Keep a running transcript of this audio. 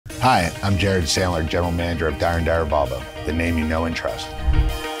Hi, I'm Jared Sandler, General Manager of Dyer Dyer Volvo, the name you know and trust.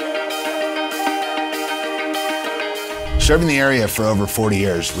 Serving the area for over 40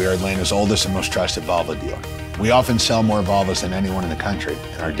 years, we are Atlanta's oldest and most trusted Volvo dealer. We often sell more Volvos than anyone in the country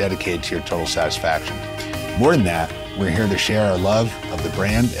and are dedicated to your total satisfaction. More than that, we're here to share our love of the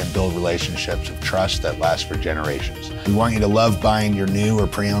brand and build relationships of trust that last for generations. We want you to love buying your new or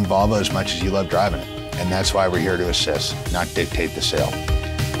pre-owned Volvo as much as you love driving it. And that's why we're here to assist, not dictate the sale.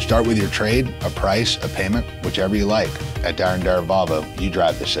 Start with your trade, a price, a payment, whichever you like. At Dyer Dyer Volvo, you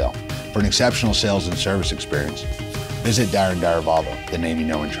drive the sale. For an exceptional sales and service experience, visit Dyer Dyer Volvo, the name you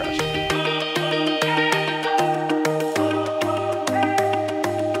know and trust.